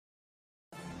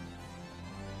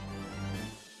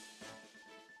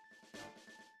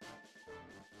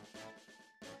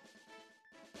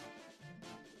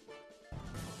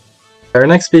Our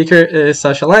next speaker is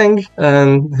Sascha Lang,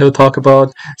 and he'll talk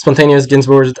about spontaneous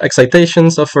Ginzburg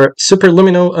excitations of a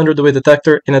superluminal Unruh-DeWitt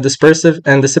detector in a dispersive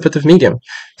and dissipative medium.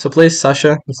 So please,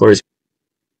 Sascha, the floor is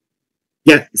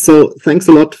yours. Yeah, so thanks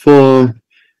a lot for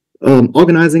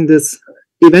organizing this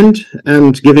event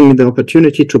and giving me the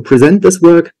opportunity to present this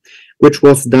work, which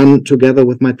was done together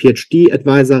with my PhD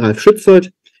advisor, Ralf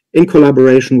Schützold, in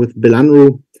collaboration with Bill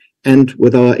Unruh and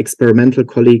with our experimental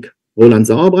colleague, Roland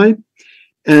Sauerbrei.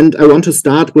 And I want to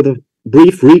start with a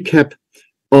brief recap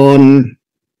on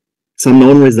some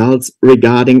known results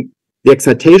regarding the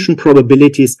excitation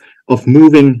probabilities of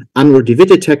moving Unruh-DeWitt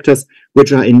detectors,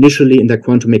 which are initially in their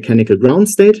quantum mechanical ground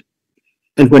state.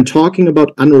 And when talking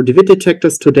about Unruh-DeWitt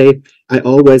detectors today, I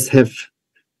always have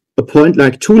a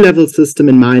point-like two-level system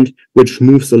in mind, which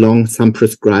moves along some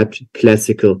prescribed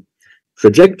classical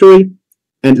trajectory.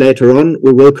 And later on,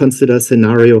 we will consider a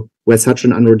scenario where such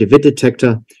an Unruh-DeWitt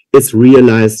detector is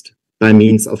realized by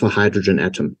means of a hydrogen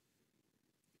atom.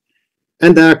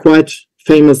 And there are quite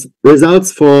famous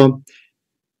results for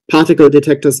particle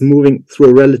detectors moving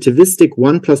through a relativistic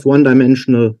 1+1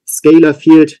 dimensional scalar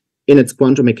field in its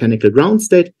quantum mechanical ground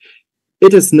state.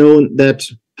 It is known that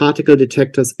particle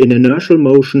detectors in inertial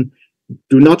motion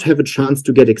do not have a chance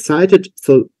to get excited,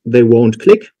 so they won't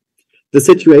click. The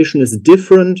situation is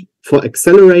different for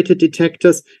accelerated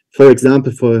detectors, for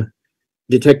example, for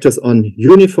detectors on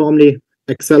uniformly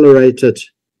accelerated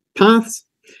paths.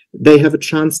 They have a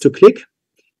chance to click.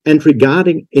 And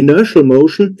regarding inertial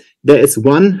motion, there is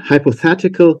one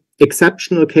hypothetical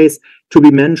exceptional case to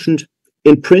be mentioned.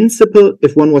 In principle,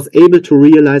 if one was able to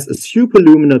realize a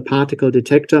superluminal particle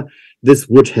detector, this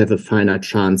would have a finite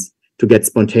chance to get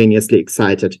spontaneously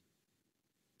excited.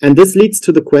 And this leads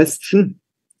to the question,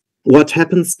 what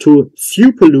happens to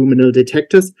superluminal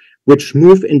detectors which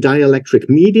move in dielectric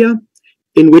media,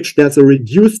 in which there's a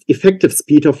reduced effective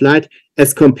speed of light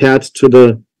as compared to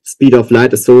the speed of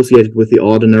light associated with the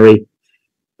ordinary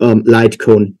light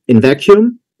cone in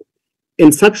vacuum?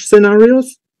 In such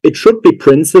scenarios, it should be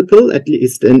possible, at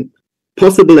least in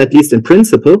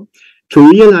principle, to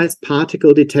realize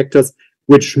particle detectors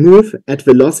which move at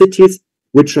velocities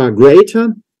which are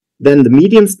greater than the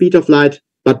medium speed of light,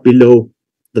 but below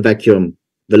the vacuum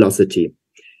velocity.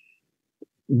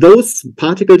 Those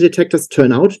particle detectors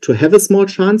turn out to have a small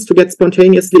chance to get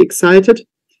spontaneously excited.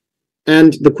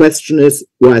 And the question is,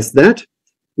 why is that?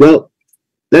 Well,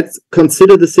 let's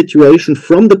consider the situation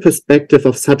from the perspective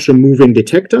of such a moving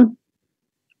detector.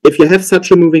 If you have such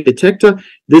a moving detector,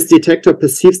 this detector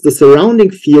perceives the surrounding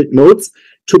field modes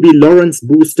to be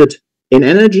Lorentz-boosted in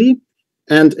energy,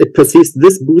 and it perceives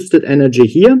this boosted energy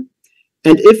here.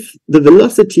 And if the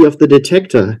velocity of the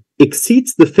detector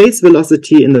exceeds the phase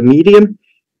velocity in the medium,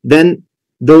 then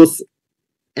those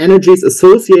energies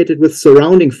associated with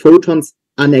surrounding photons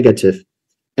are negative.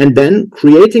 And then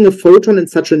creating a photon in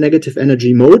such a negative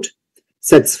energy mode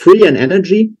sets free an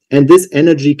energy, and this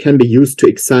energy can be used to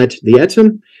excite the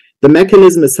atom. The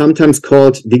mechanism is sometimes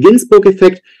called the Ginzburg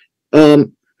effect,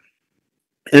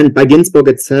 and by Ginzburg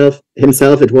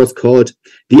himself, it was called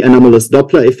the anomalous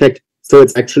Doppler effect. So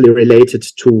it's actually related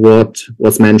to what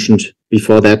was mentioned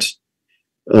before that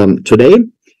today.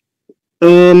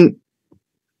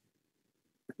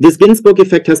 This Ginzburg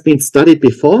effect has been studied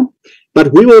before,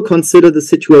 but we will consider the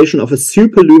situation of a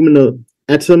superluminal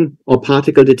atom or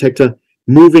particle detector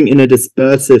moving in a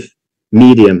dispersive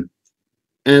medium.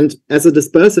 And as a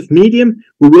dispersive medium,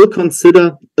 we will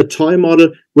consider a toy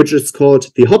model, which is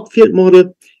called the Hopfield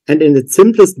model. And in its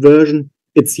simplest version,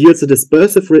 it yields a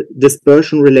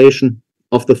dispersion relation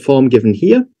of the form given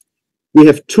here. We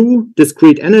have two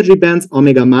discrete energy bands,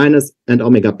 omega minus and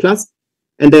omega plus,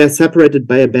 and they are separated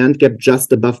by a band gap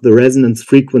just above the resonance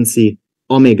frequency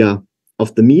omega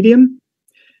of the medium.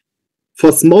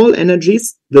 For small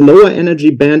energies, the lower energy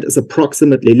band is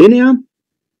approximately linear.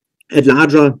 At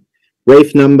larger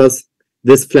wave numbers,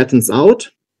 this flattens out.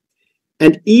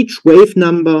 And each wave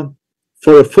number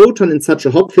for a photon in such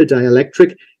a Hopfield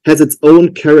dielectric has its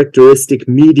own characteristic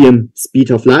medium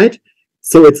speed of light,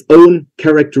 so its own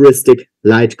characteristic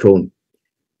light cone.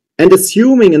 And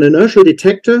assuming an inertial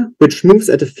detector which moves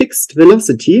at a fixed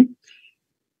velocity,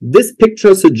 this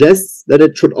picture suggests that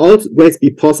it should always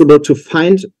be possible to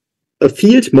find a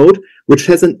field mode which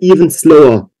has an even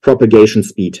slower propagation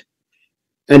speed.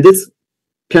 And this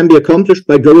can be accomplished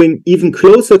by going even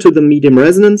closer to the medium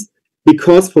resonance,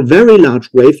 because for very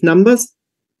large wave numbers,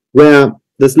 where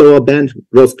this lower band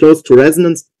grows close to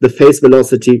resonance, the phase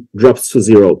velocity drops to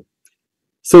zero.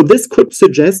 So this could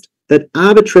suggest that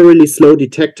arbitrarily slow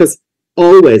detectors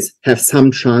always have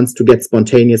some chance to get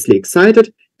spontaneously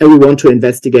excited, and we want to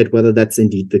investigate whether that's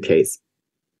indeed the case.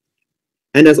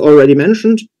 And as already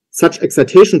mentioned, such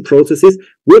excitation processes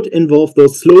would involve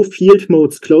those slow field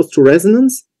modes close to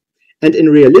resonance. And in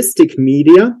realistic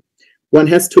media, one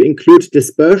has to include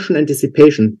dispersion and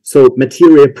dissipation, so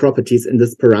material properties in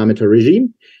this parameter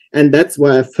regime. And that's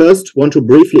why I first want to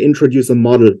briefly introduce a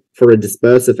model for a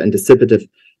dispersive and dissipative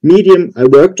medium I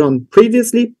worked on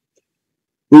previously.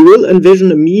 We will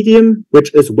envision a medium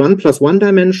which is 1 + 1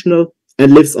 dimensional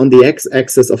and lives on the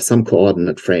x-axis of some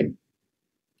coordinate frame.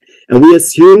 And we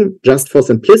assume, just for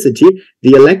simplicity,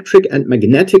 the electric and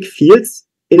magnetic fields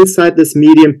inside this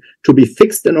medium to be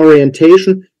fixed in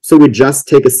orientation, so we just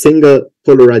take a single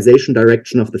polarization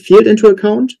direction of the field into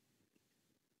account.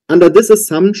 Under this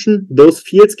assumption, those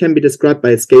fields can be described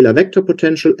by a scalar vector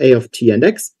potential A of t and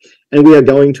x, and we are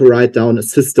going to write down a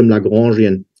system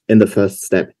Lagrangian in the first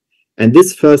step. And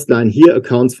this first line here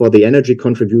accounts for the energy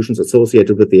contributions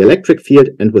associated with the electric field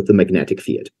and with the magnetic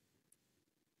field.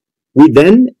 We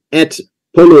then add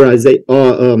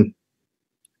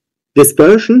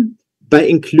dispersion by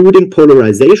including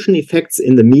polarization effects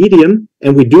in the medium,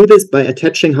 and we do this by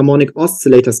attaching harmonic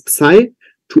oscillators psi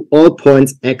to all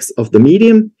points x of the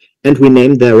medium, and we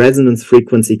name their resonance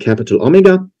frequency capital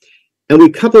omega, and we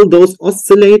couple those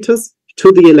oscillators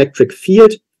to the electric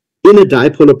field in a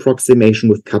dipole approximation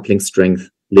with coupling strength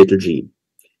little g.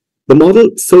 The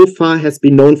model so far has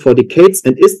been known for decades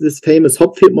and is this famous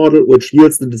Hopfield model, which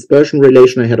yields the dispersion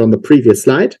relation I had on the previous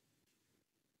slide.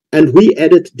 And we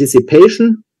added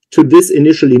dissipation to this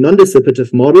initially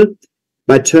non-dissipative model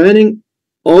by turning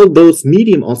all those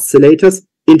medium oscillators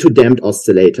into damped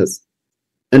oscillators.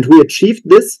 And we achieved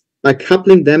this by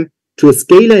coupling them to a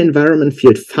scalar environment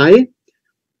field phi,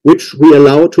 which we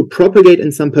allow to propagate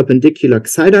in some perpendicular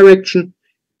psi direction,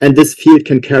 and this field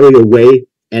can carry away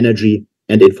energy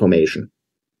and information.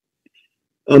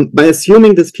 By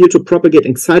assuming this field to propagate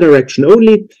in psi direction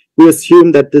only, we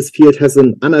assume that this field has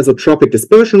an anisotropic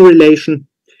dispersion relation,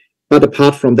 but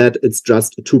apart from that, it's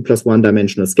just a 2 + 1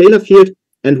 dimensional scalar field,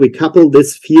 and we couple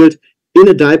this field in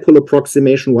a dipole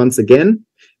approximation once again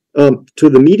to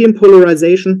the medium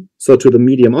polarization, so to the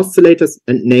medium oscillators,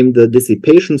 and name the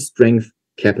dissipation strength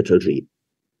capital G.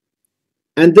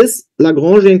 And this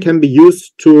Lagrangian can be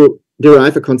used to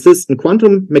derive a consistent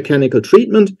quantum mechanical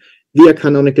treatment via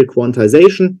canonical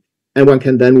quantization, and one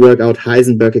can then work out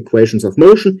Heisenberg equations of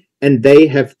motion, and they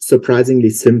have surprisingly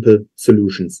simple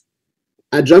solutions.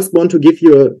 I just want to give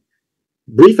you a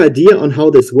brief idea on how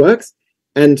this works,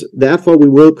 and therefore we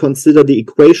will consider the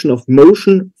equation of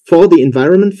motion for the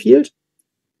environment field.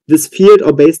 This field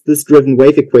obeys this driven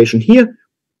wave equation here,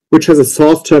 which has a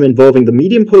source term involving the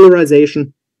medium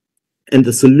polarization, and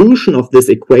the solution of this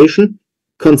equation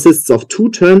consists of two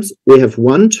terms. We have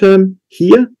one term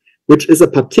here, which is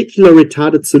a particular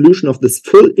retarded solution of this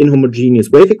full inhomogeneous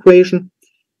wave equation,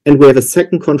 and we have a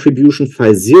second contribution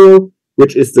phi 0,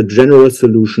 which is the general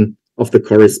solution of the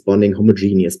corresponding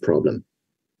homogeneous problem.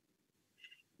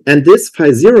 And this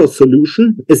phi 0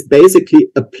 solution is basically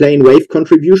a plane wave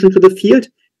contribution to the field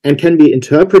and can be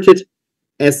interpreted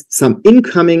as some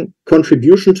incoming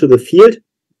contribution to the field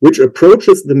which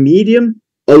approaches the medium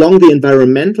along the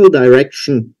environmental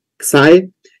direction psi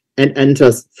and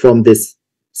enters from this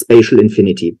spatial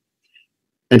infinity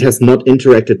and has not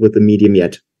interacted with the medium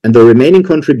yet. And the remaining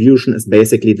contribution is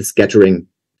basically the scattering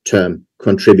term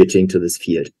contributing to this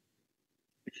field.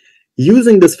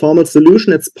 Using this formal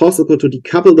solution, it's possible to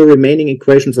decouple the remaining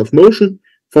equations of motion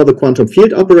for the quantum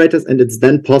field operators, and it's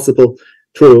then possible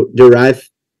to derive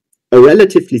a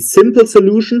relatively simple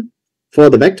solution for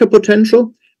the vector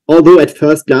potential. Although at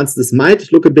first glance this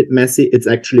might look a bit messy, it's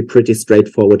actually pretty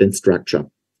straightforward in structure.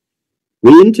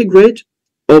 We integrate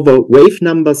over wave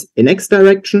numbers in x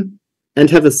direction and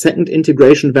have a second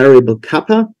integration variable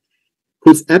kappa,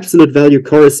 whose absolute value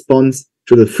corresponds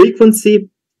to the frequency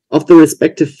of the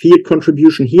respective field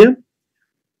contribution here.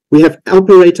 We have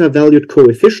operator valued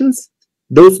coefficients.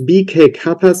 Those bk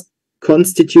kappas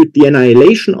constitute the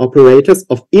annihilation operators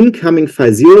of incoming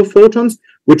phi 0 photons,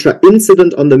 which are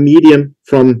incident on the medium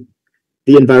from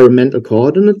the environmental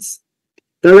coordinates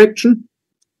direction.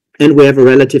 And we have a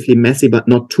relatively messy but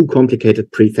not too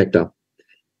complicated prefactor.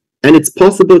 And it's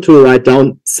possible to write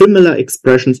down similar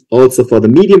expressions also for the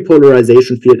medium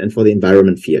polarization field and for the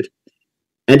environment field.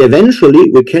 And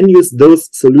eventually we can use those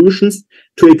solutions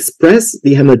to express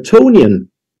the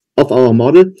Hamiltonian of our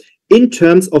model in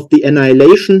terms of the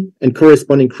annihilation and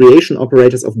corresponding creation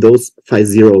operators of those phi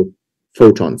 0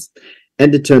 photons.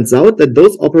 And it turns out that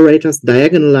those operators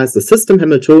diagonalize the system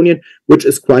Hamiltonian, which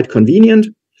is quite convenient.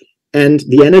 And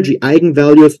the energy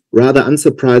eigenvalues, rather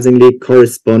unsurprisingly,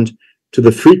 correspond to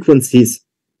the frequencies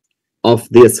of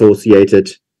the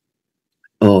associated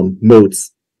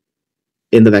modes.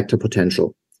 in the vector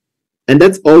potential. And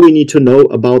that's all we need to know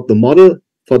about the model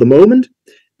for the moment.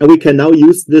 And we can now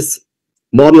use this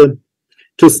model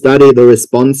to study the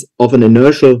response of an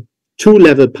inertial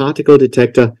two-level particle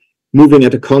detector moving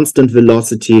at a constant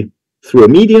velocity through a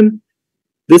medium.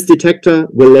 This detector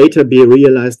will later be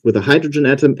realized with a hydrogen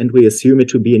atom, and we assume it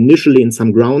to be initially in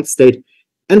some ground state,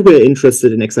 and we're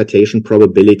interested in excitation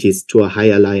probabilities to a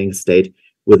higher lying state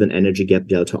with an energy gap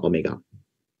delta omega.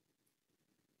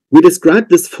 We describe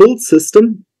this full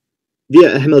system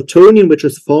via a Hamiltonian which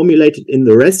is formulated in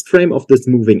the rest frame of this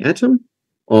moving atom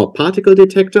or particle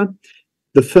detector.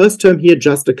 The first term here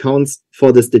just accounts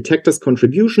for this detector's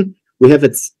contribution. We have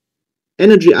its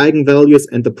energy eigenvalues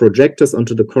and the projectors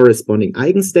onto the corresponding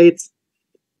eigenstates.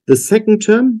 The second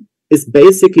term is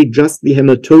basically just the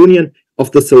Hamiltonian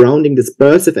of the surrounding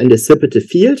dispersive and dissipative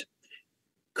field,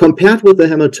 compared with the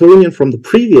Hamiltonian from the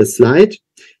previous slide,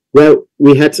 where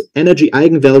we had energy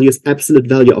eigenvalues, absolute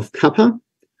value of kappa.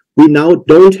 We now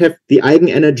don't have the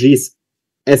eigenenergies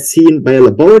as seen by a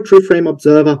laboratory frame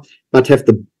observer, but have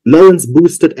the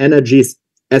Lorentz-boosted energies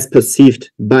as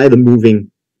perceived by the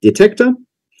moving detector.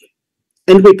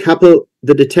 And we couple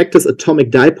the detector's atomic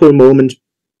dipole moment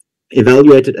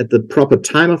evaluated at the proper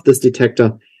time of this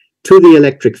detector to the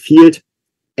electric field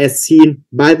as seen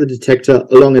by the detector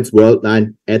along its world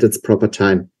line at its proper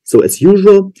time. So as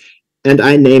usual, and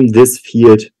I name this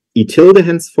field E tilde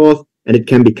henceforth, and it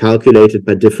can be calculated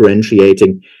by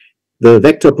differentiating the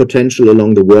vector potential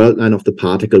along the world line of the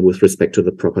particle with respect to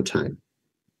the proper time.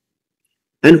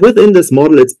 And within this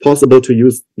model, it's possible to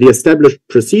use the established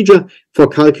procedure for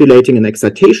calculating an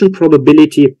excitation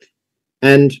probability.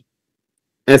 And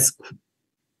as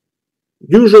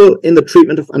usual in the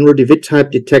treatment of Unruh-DeWitt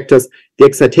type detectors, the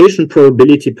excitation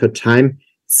probability per time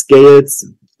scales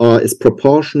or is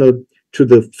proportional to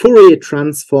the Fourier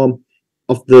transform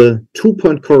of the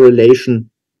two-point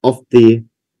correlation of the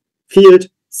field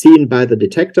seen by the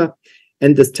detector.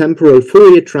 And this temporal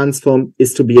Fourier transform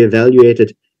is to be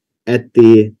evaluated at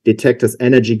the detector's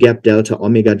energy gap delta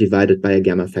omega divided by a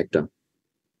gamma factor.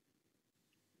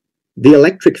 The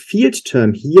electric field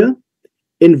term here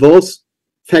involves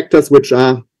factors which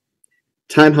are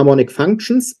time harmonic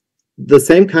functions. The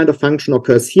same kind of function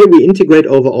occurs here. We integrate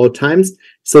over all times,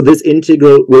 so this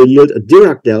integral will yield a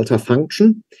Dirac delta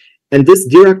function, and this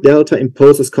Dirac delta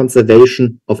imposes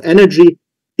conservation of energy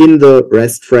in the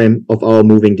rest frame of our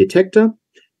moving detector.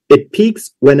 It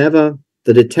peaks whenever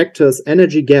the detector's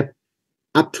energy gap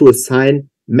up to a sign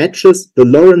matches the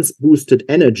Lorentz-boosted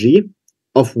energy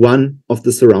of one of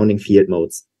the surrounding field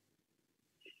modes.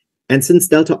 And since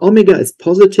delta omega is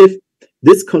positive,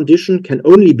 this condition can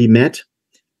only be met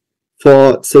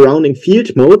for surrounding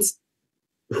field modes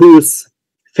whose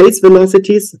phase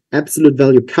velocities, absolute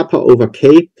value kappa over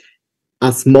k,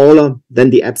 are smaller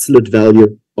than the absolute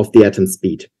value of the atom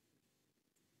speed.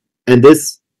 And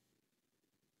this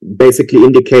basically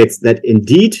indicates that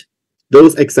indeed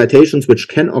those excitations which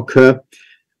can occur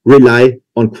rely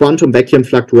on quantum vacuum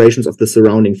fluctuations of the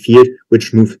surrounding field,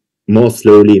 which move more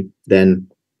slowly than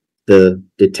the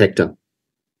detector.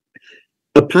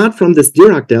 Apart from this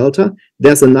Dirac delta,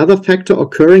 there's another factor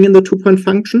occurring in the two-point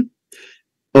function,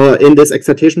 in this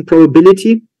excitation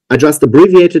probability. I just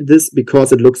abbreviated this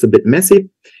because it looks a bit messy,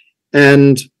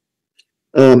 and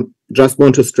just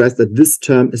want to stress that this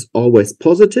term is always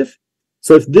positive.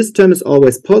 So if this term is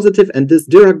always positive and this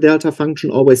Dirac delta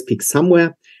function always peaks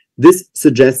somewhere, this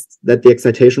suggests that the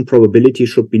excitation probability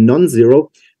should be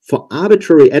non-zero for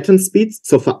arbitrary atom speeds,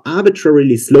 so for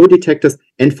arbitrarily slow detectors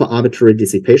and for arbitrary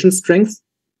dissipation strengths.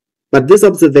 But this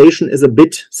observation is a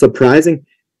bit surprising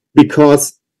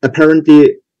because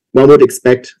apparently one would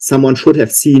expect someone should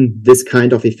have seen this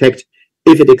kind of effect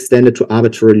if it extended to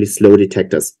arbitrarily slow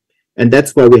detectors. And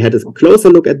that's why we had a closer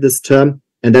look at this term,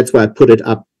 and that's why I put it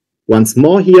up once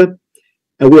more here.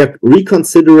 And we are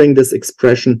reconsidering this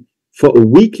expression for a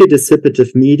weakly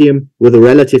dissipative medium with a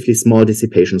relatively small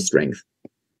dissipation strength.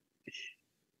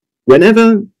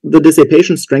 Whenever the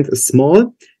dissipation strength is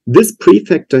small, this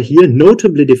prefactor here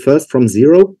notably differs from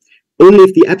zero only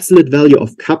if the absolute value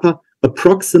of kappa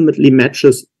approximately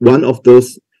matches one of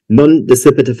those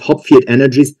non-dissipative Hopf field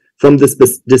energies from this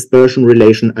dispersion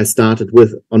relation I started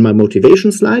with on my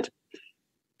motivation slide.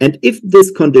 And if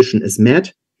this condition is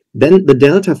met, then the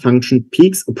delta function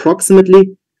peaks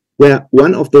approximately where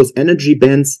one of those energy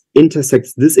bands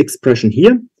intersects this expression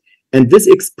here, and this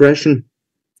expression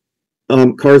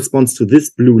corresponds to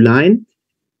this blue line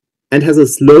and has a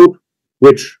slope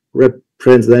which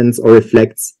represents or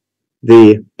reflects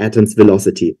the atom's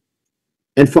velocity.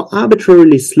 And for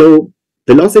arbitrarily slow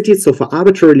velocities, so for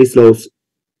arbitrarily slow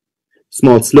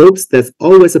small slopes, there's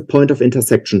always a point of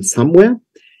intersection somewhere.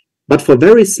 But for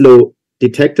very slow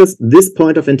detectors, this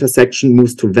point of intersection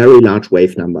moves to very large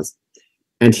wave numbers.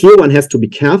 And here one has to be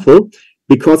careful,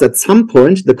 because at some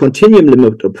point, the continuum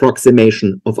limit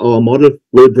approximation of our model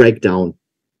will break down.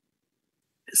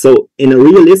 So in a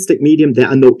realistic medium, there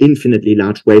are no infinitely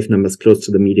large wave numbers close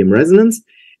to the medium resonance.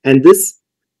 And this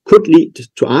could lead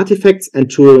to artifacts, and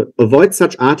to avoid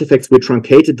such artifacts, we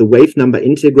truncated the wave number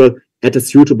integral at a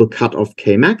suitable cutoff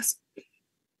Kmax.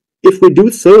 If we do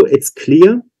so, it's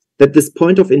clear that this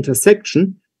point of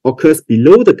intersection occurs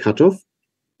below the cutoff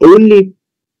only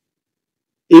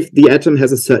if the atom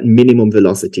has a certain minimum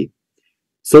velocity.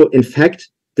 So in fact,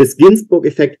 this Ginzburg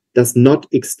effect does not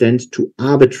extend to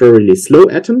arbitrarily slow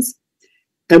atoms.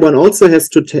 And one also has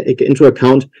to take into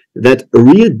account that a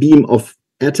real beam of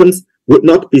atoms would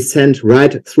not be sent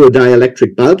right through a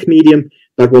dielectric bulk medium,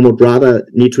 but one would rather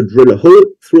need to drill a hole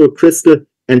through a crystal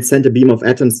and send a beam of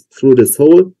atoms through this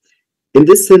hole. In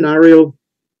this scenario,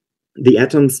 the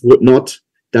atoms would not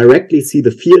directly see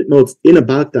the field modes in a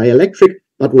bulk dielectric,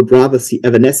 but would rather see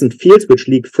evanescent fields which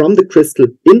leak from the crystal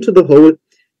into the hole,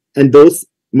 and those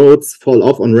modes fall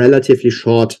off on relatively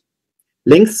short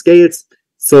length scales,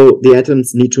 so the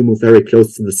atoms need to move very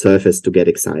close to the surface to get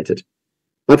excited.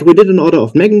 But we did an order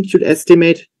of magnitude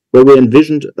estimate where we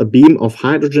envisioned a beam of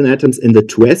hydrogen atoms in the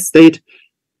 2s state,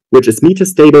 which is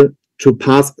metastable, to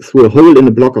pass through a hole in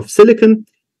a block of silicon,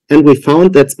 and we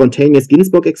found that spontaneous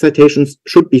Ginzburg excitations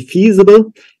should be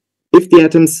feasible if the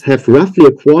atoms have roughly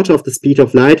a quarter of the speed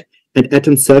of light and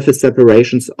atom surface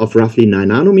separations of roughly 9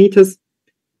 nanometers.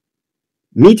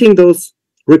 Meeting those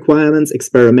requirements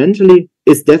experimentally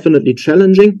is definitely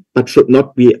challenging, but should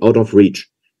not be out of reach.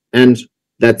 And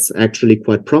that's actually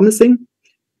quite promising.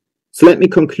 So let me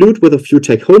conclude with a few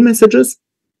take-home messages.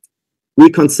 We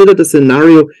considered a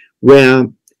scenario where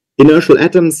inertial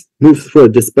atoms move through a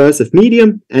dispersive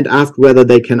medium and asked whether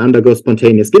they can undergo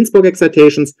spontaneous Ginzburg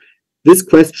excitations. This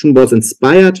question was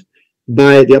inspired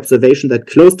by the observation that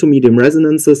close to medium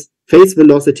resonances, phase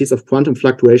velocities of quantum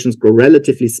fluctuations grow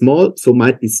relatively small, so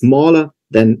might be smaller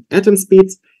than atom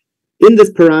speeds. In this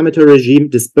parameter regime,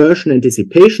 dispersion and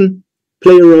dissipation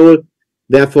play a role.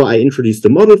 Therefore, I introduced a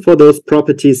model for those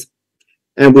properties,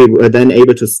 and we were then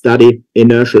able to study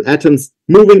inertial atoms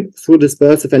moving through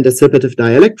dispersive and dissipative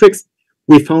dielectrics.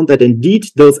 We found that indeed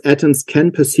those atoms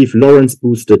can perceive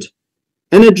Lorentz-boosted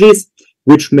energies,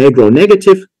 which may grow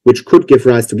negative, which could give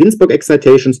rise to Ginzburg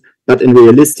excitations, but in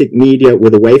realistic media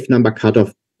with a wave number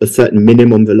cutoff, a certain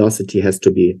minimum velocity has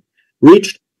to be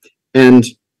reached. And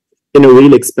in a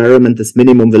real experiment, this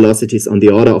minimum velocity is on the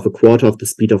order of a quarter of the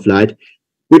speed of light,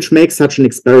 which makes such an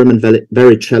experiment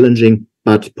very challenging,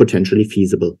 but potentially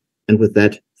feasible. And with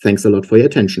that, thanks a lot for your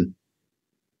attention.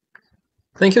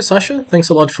 Thank you, Sascha. Thanks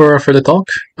a lot for the talk.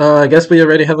 I guess we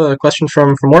already have a question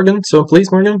from Morgan. So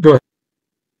please, Morgan, go ahead.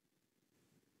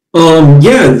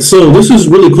 Yeah, so this is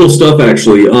really cool stuff,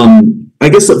 actually. I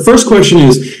guess the first question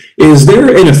is there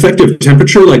an effective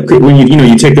temperature, like when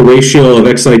you take the ratio of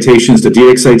excitations to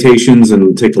de-excitations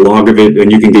and take the log of it,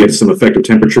 and you can get some effective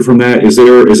temperature from that? Is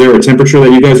there a temperature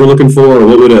that you guys are looking for, or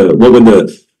what would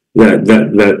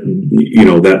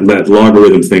that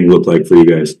logarithm thing look like for you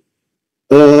guys?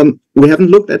 We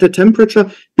haven't looked at the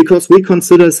temperature because we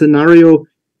consider a scenario,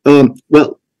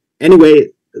 anyway,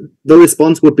 the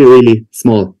response would be really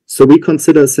small. So we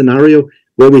consider a scenario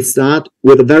where we start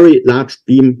with a very large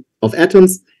beam of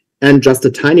atoms, and just a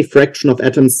tiny fraction of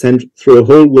atoms sent through a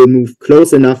hole will move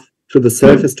close enough to the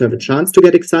surface to have a chance to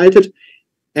get excited.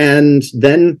 And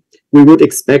then we would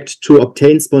expect to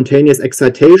obtain spontaneous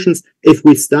excitations if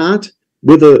we start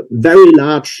with a very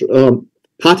large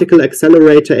particle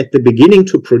accelerator at the beginning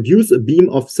to produce a beam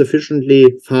of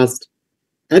sufficiently fast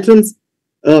atoms.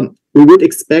 We would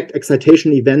expect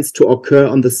excitation events to occur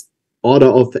on this order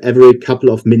of every couple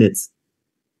of minutes.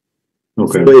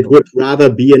 Okay. So it would rather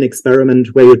be an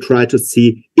experiment where you try to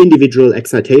see individual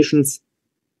excitations.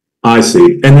 I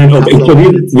see. And then, okay, so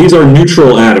these are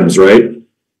neutral atoms, right?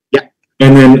 Yeah.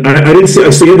 And then I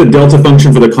see the delta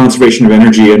function for the conservation of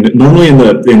energy. And normally in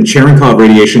Cherenkov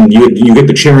radiation, you get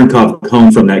the Cherenkov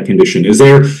cone from that condition. Is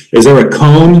there a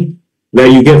cone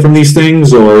that you get from these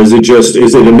things, or is it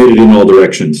emitted in all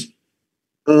directions?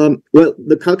 Well,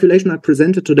 the calculation I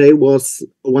presented today was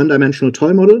a one-dimensional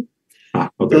toy model.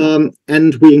 Okay.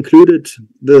 And we included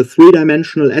the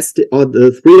three-dimensional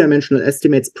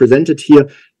estimates presented here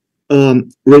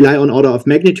rely on order of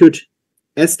magnitude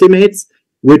estimates,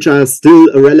 which are still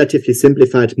a relatively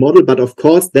simplified model. But of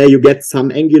course, there you get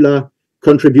some angular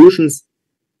contributions.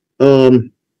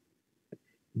 But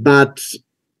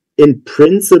in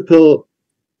principle,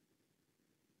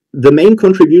 the main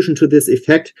contribution to this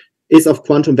effect is of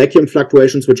quantum vacuum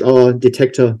fluctuations, which our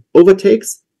detector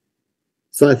overtakes.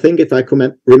 So I think if I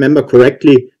remember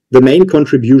correctly, the main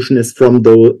contribution is from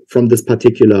this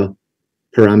particular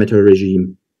parameter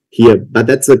regime here. But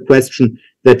that's a question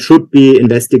that should be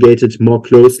investigated more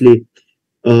closely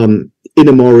in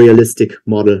a more realistic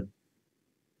model.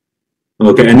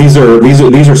 Okay, and these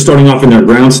are starting off in their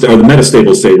ground state or the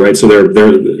metastable state, right? So they're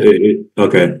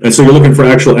okay, and so you're looking for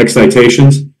actual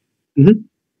excitations. Mm-hmm.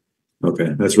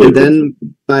 Okay, that's really. And cool. then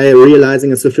by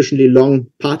realizing a sufficiently long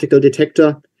particle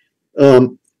detector,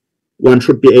 one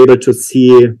should be able to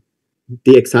see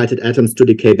the excited atoms to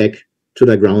decay back to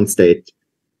their ground state.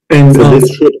 And so this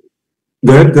should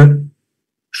go ahead.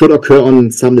 Should occur on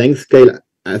some length scale.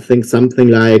 I think something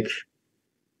like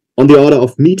on the order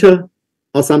of meter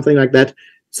or something like that.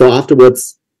 So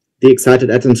afterwards, the excited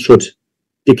atoms should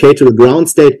decay to the ground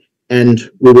state, and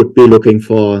we would be looking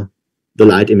for the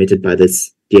light emitted by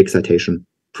this de-excitation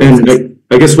process. And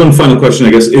I guess one final question,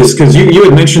 I guess, is because you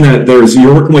had mentioned that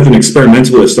you're working with an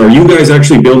experimentalist. Are you guys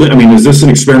actually building? I mean, is this an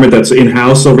experiment that's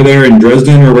in-house over there in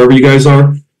Dresden or wherever you guys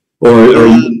are? Or are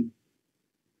you?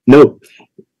 No.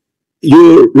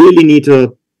 You really need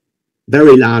a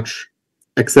very large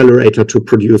accelerator to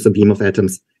produce a beam of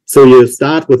atoms. So you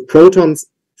start with protons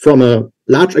from a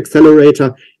large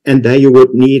accelerator, and there you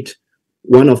would need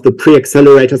one of the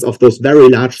pre-accelerators of those very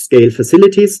large-scale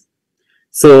facilities.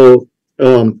 So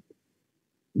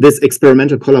this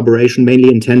experimental collaboration mainly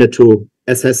intended to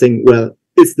assessing, well,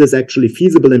 is this actually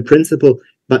feasible in principle,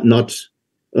 but not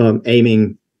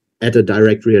aiming at a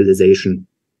direct realization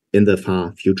in the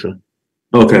far future.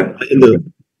 Okay.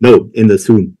 In the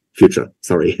soon future,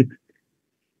 sorry.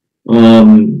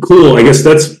 Cool. I guess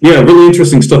that's, really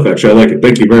interesting stuff, actually. I like it.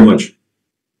 Thank you very much.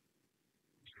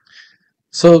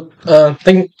 So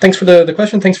thanks for the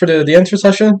question. Thanks for the answer,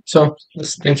 Sascha. So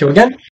thank you again.